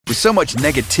With so much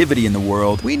negativity in the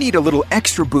world, we need a little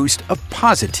extra boost of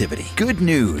positivity. Good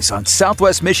news on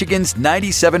Southwest Michigan's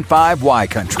 97.5 Y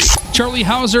Country. Charlie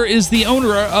Hauser is the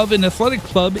owner of an athletic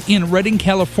club in Redding,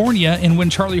 California, and when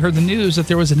Charlie heard the news that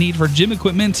there was a need for gym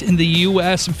equipment in the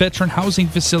U.S. Veteran Housing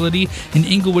Facility in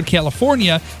Inglewood,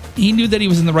 California, he knew that he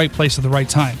was in the right place at the right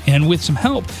time. And with some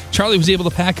help, Charlie was able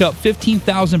to pack up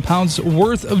 15,000 pounds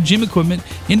worth of gym equipment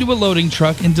into a loading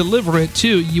truck and deliver it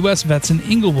to U.S. Vets in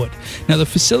Inglewood. Now, the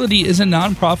facility is a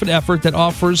nonprofit effort that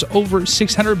offers over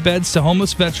 600 beds to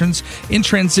homeless veterans in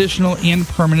transitional and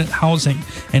permanent housing.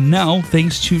 And now,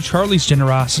 thanks to Charlie's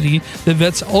generosity, the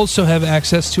vets also have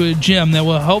access to a gym that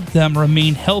will help them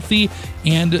remain healthy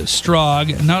and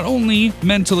strong, not only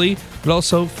mentally, but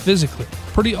also physically.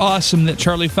 Pretty awesome that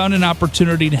Charlie found an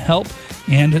opportunity to help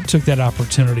and took that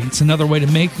opportunity. It's another way to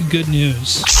make good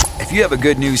news. If you have a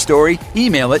good news story,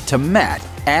 email it to Matt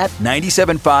at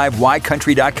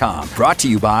 975ycountry.com. Brought to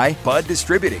you by Bud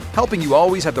Distributing, helping you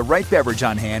always have the right beverage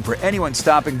on hand for anyone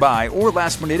stopping by or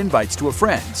last-minute invites to a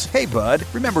friend's. Hey, Bud,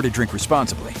 remember to drink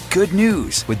responsibly. Good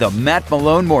news with the Matt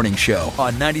Malone Morning Show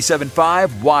on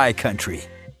 97.5 Y Country.